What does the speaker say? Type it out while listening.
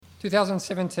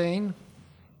2017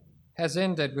 has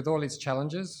ended with all its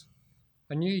challenges.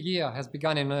 A new year has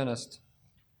begun in earnest,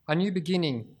 a new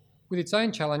beginning with its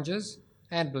own challenges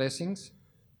and blessings.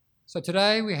 So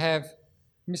today we have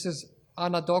Mrs.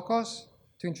 Anna Dokos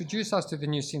to introduce us to the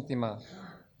new Synthema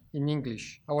in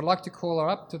English. I would like to call her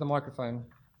up to the microphone.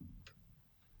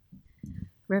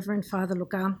 Reverend Father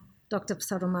Luca, Dr.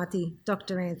 Psadomati,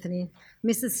 Dr. Anthony,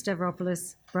 Mrs.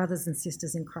 Stavropoulos, brothers and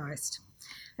sisters in Christ.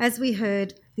 As we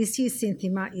heard, this year's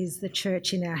Synthema is the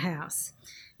church in our house.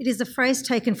 It is a phrase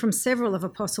taken from several of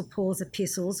Apostle Paul's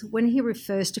epistles when he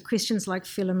refers to Christians like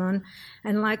Philemon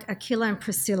and like Aquila and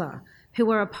Priscilla, who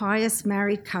were a pious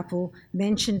married couple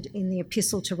mentioned in the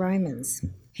epistle to Romans.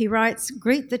 He writes,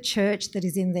 "Greet the church that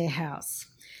is in their house."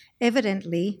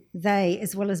 Evidently, they,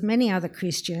 as well as many other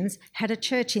Christians, had a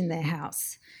church in their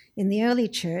house. In the early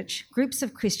church, groups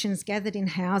of Christians gathered in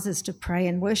houses to pray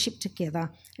and worship together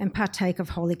and partake of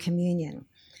Holy Communion.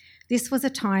 This was a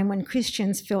time when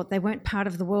Christians felt they weren't part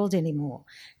of the world anymore.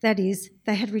 That is,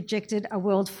 they had rejected a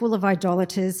world full of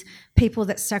idolaters, people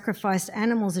that sacrificed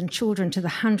animals and children to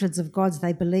the hundreds of gods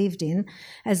they believed in,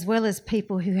 as well as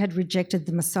people who had rejected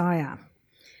the Messiah.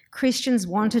 Christians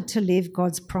wanted to live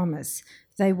God's promise.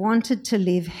 They wanted to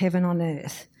live heaven on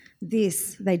earth.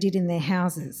 This they did in their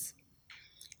houses.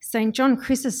 St. John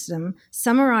Chrysostom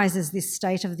summarises this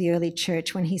state of the early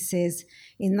church when he says,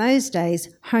 "In those days,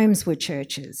 homes were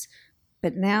churches,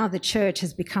 but now the church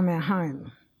has become our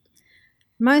home."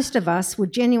 Most of us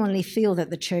would genuinely feel that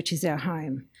the church is our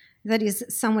home, that is,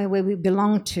 somewhere where we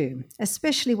belong to,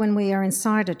 especially when we are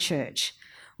inside a church.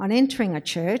 On entering a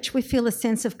church, we feel a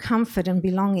sense of comfort and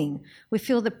belonging. We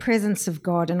feel the presence of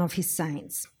God and of his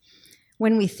saints.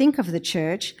 When we think of the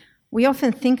church, we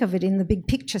often think of it in the big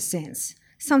picture sense,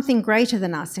 something greater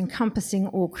than us, encompassing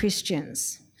all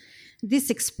Christians.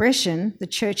 This expression, the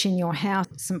church in your house,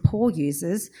 St. Paul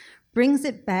uses, brings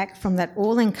it back from that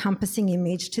all-encompassing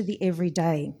image to the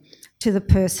everyday, to the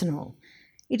personal.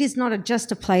 It is not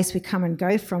just a place we come and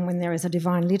go from when there is a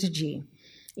divine liturgy.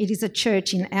 It is a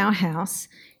church in our house.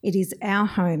 It is our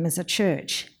home as a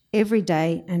church, every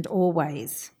day and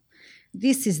always.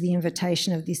 This is the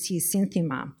invitation of this year's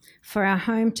Synthema, for our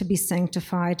home to be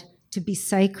sanctified, to be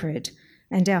sacred,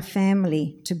 and our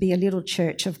family to be a little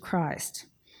church of Christ.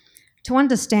 To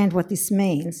understand what this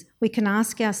means, we can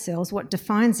ask ourselves what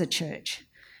defines a church.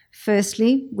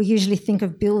 Firstly, we usually think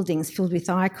of buildings filled with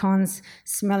icons,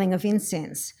 smelling of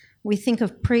incense. We think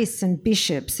of priests and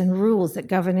bishops and rules that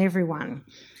govern everyone.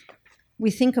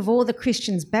 We think of all the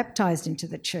Christians baptised into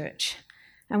the church.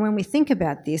 And when we think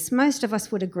about this, most of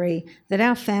us would agree that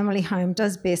our family home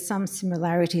does bear some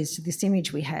similarities to this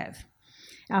image we have.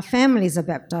 Our families are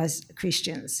baptised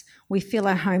Christians. We fill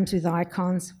our homes with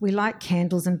icons. We light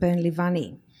candles and burn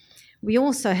livani. We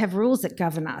also have rules that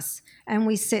govern us, and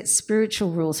we set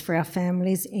spiritual rules for our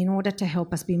families in order to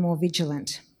help us be more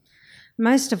vigilant.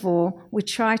 Most of all, we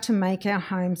try to make our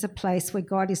homes a place where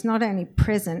God is not only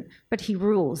present, but he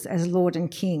rules as Lord and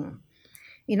King.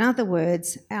 In other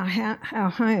words, our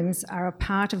homes are a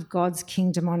part of God's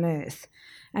kingdom on earth.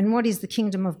 And what is the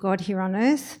kingdom of God here on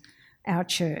earth? Our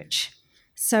church.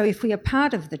 So if we are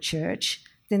part of the church,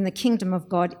 then the kingdom of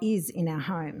God is in our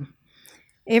home.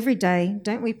 Every day,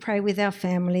 don't we pray with our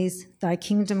families, "Thy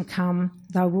kingdom come,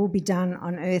 thy will be done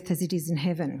on earth as it is in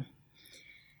heaven."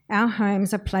 Our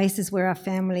homes are places where our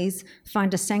families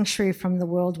find a sanctuary from the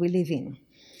world we live in.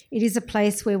 It is a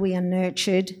place where we are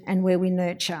nurtured and where we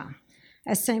nurture.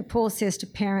 As St. Paul says to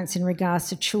parents in regards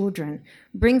to children,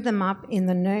 bring them up in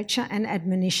the nurture and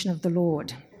admonition of the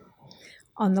Lord.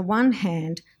 On the one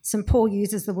hand, St. Paul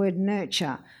uses the word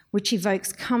nurture, which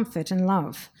evokes comfort and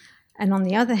love. And on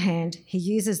the other hand, he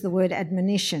uses the word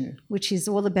admonition, which is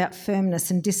all about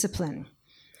firmness and discipline.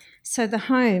 So the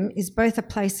home is both a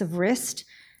place of rest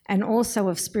and also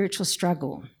of spiritual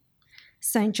struggle.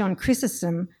 St. John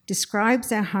Chrysostom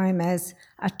describes our home as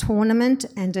a tournament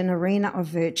and an arena of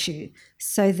virtue.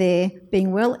 So there,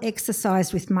 being well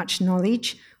exercised with much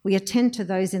knowledge, we attend to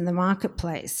those in the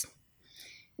marketplace.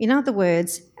 In other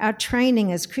words, our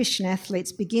training as Christian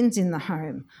athletes begins in the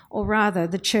home, or rather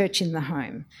the church in the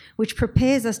home, which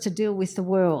prepares us to deal with the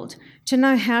world, to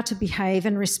know how to behave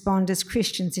and respond as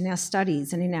Christians in our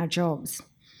studies and in our jobs.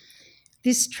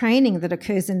 This training that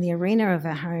occurs in the arena of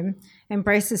our home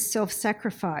embraces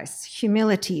self-sacrifice,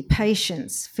 humility,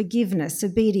 patience, forgiveness,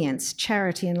 obedience,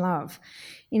 charity, and love.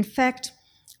 In fact,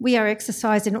 we are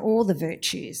exercised in all the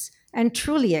virtues, and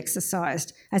truly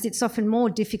exercised, as it's often more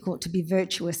difficult to be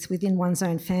virtuous within one's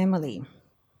own family.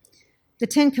 The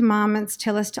 10 Commandments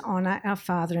tell us to honour our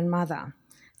father and mother,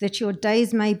 that your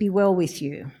days may be well with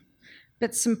you.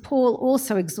 But St. Paul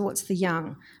also exhorts the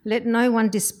young, "Let no one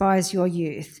despise your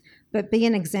youth, but be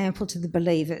an example to the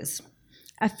believers."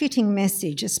 A fitting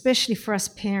message, especially for us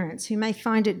parents who may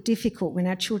find it difficult when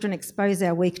our children expose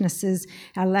our weaknesses,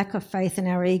 our lack of faith and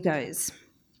our egos.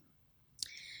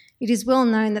 It is well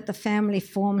known that the family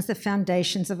forms the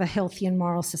foundations of a healthy and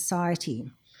moral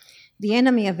society. The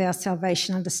enemy of our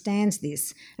salvation understands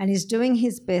this and is doing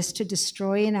his best to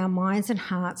destroy in our minds and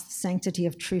hearts the sanctity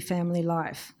of true family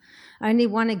life. Only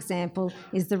one example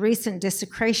is the recent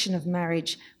desecration of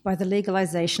marriage by the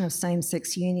legalisation of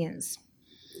same-sex unions.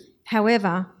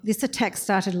 However, this attack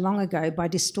started long ago by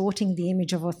distorting the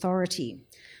image of authority.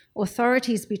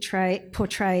 Authority is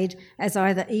portrayed as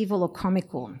either evil or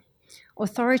comical.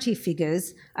 Authority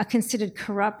figures are considered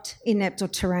corrupt, inept, or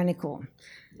tyrannical.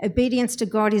 Obedience to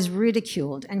God is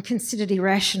ridiculed and considered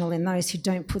irrational in those who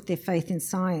don't put their faith in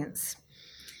science.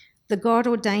 The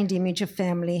God-ordained image of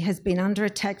family has been under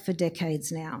attack for decades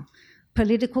now.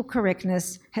 Political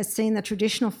correctness has seen the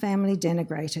traditional family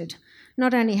denigrated.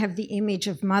 Not only have the image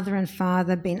of mother and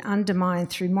father been undermined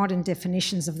through modern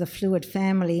definitions of the fluid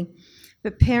family,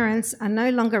 but parents are no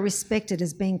longer respected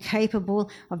as being capable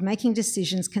of making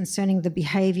decisions concerning the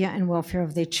behaviour and welfare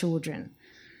of their children.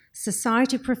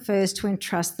 Society prefers to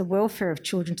entrust the welfare of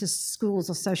children to schools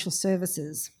or social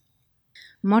services.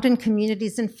 Modern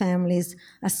communities and families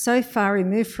are so far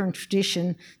removed from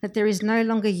tradition that there is no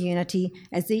longer unity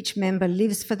as each member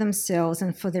lives for themselves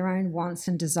and for their own wants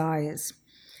and desires.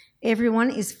 Everyone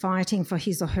is fighting for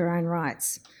his or her own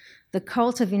rights. The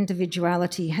cult of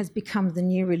individuality has become the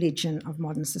new religion of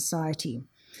modern society.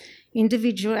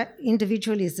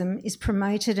 Individualism is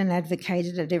promoted and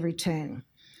advocated at every turn.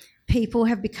 People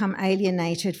have become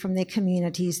alienated from their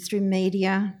communities through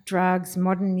media, drugs,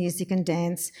 modern music and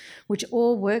dance, which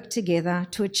all work together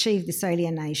to achieve this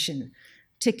alienation,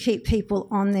 to keep people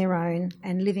on their own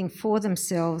and living for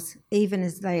themselves, even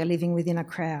as they are living within a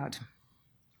crowd.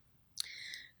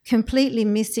 Completely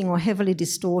missing or heavily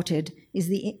distorted is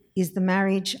the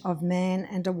marriage of man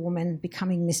and a woman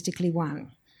becoming mystically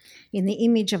one, in the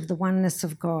image of the oneness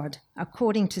of God.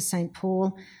 According to St.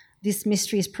 Paul, this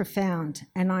mystery is profound,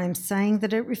 and I am saying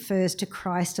that it refers to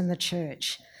Christ and the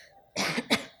Church.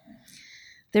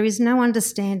 There is no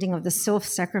understanding of the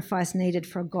self-sacrifice needed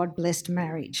for a God-blessed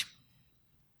marriage.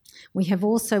 We have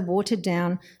also watered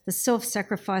down the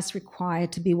self-sacrifice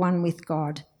required to be one with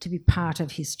God, to be part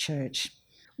of his church.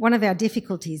 One of our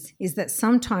difficulties is that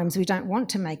sometimes we don't want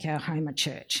to make our home a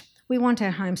church. We want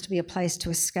our homes to be a place to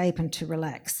escape and to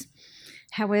relax.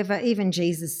 However, even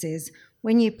Jesus says,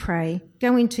 when you pray,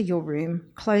 go into your room,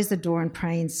 close the door and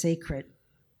pray in secret.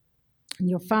 And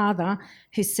your Father,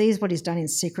 who sees what is done in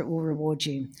secret, will reward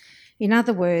you. In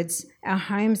other words, our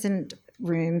homes and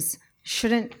rooms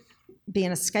shouldn't be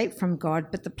an escape from God,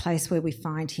 but the place where we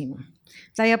find him.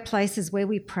 They are places where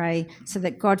we pray so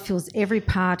that God fills every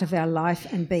part of our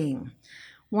life and being.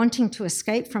 Wanting to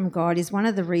escape from God is one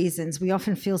of the reasons we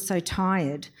often feel so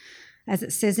tired. As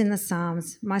it says in the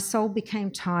Psalms, my soul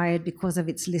became tired because of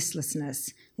its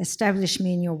listlessness. Establish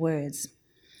me in your words.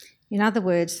 In other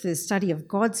words, through the study of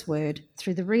God's word,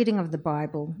 through the reading of the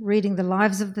Bible, reading the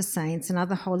lives of the saints and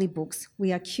other holy books,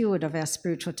 we are cured of our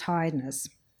spiritual tiredness.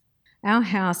 Our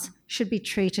house should be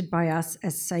treated by us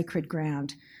as sacred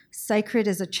ground, sacred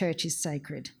as a church is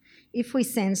sacred. If we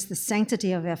sense the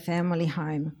sanctity of our family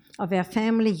home, of our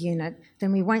family unit,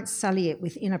 then we won't sully it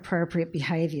with inappropriate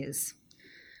behaviours.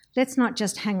 Let's not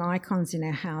just hang icons in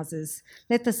our houses.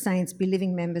 Let the saints be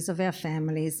living members of our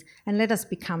families, and let us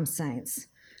become saints.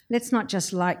 Let's not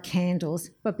just light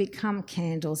candles, but become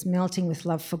candles melting with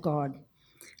love for God.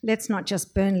 Let's not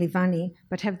just burn Livani,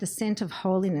 but have the scent of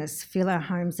holiness fill our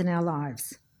homes and our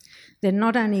lives. Then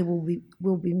not only will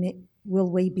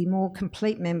we be more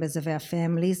complete members of our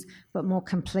families, but more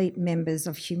complete members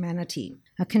of humanity.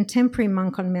 A contemporary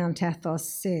monk on Mount Athos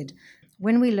said,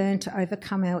 when we learn to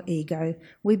overcome our ego,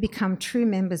 we become true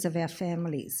members of our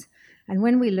families. And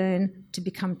when we learn to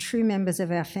become true members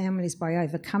of our families by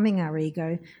overcoming our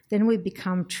ego, then we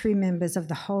become true members of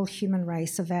the whole human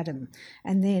race of Adam.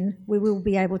 And then we will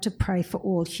be able to pray for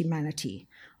all humanity.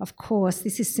 Of course,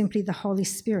 this is simply the Holy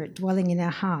Spirit dwelling in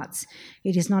our hearts.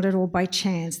 It is not at all by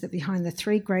chance that behind the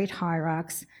three great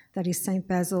hierarchs, that is St.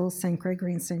 Basil, St.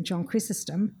 Gregory and St. John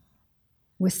Chrysostom,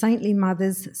 were saintly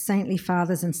mothers, saintly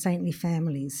fathers and saintly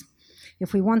families.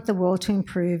 If we want the world to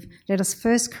improve, let us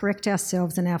first correct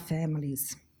ourselves and our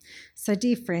families. So,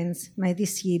 dear friends, may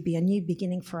this year be a new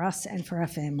beginning for us and for our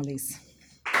families.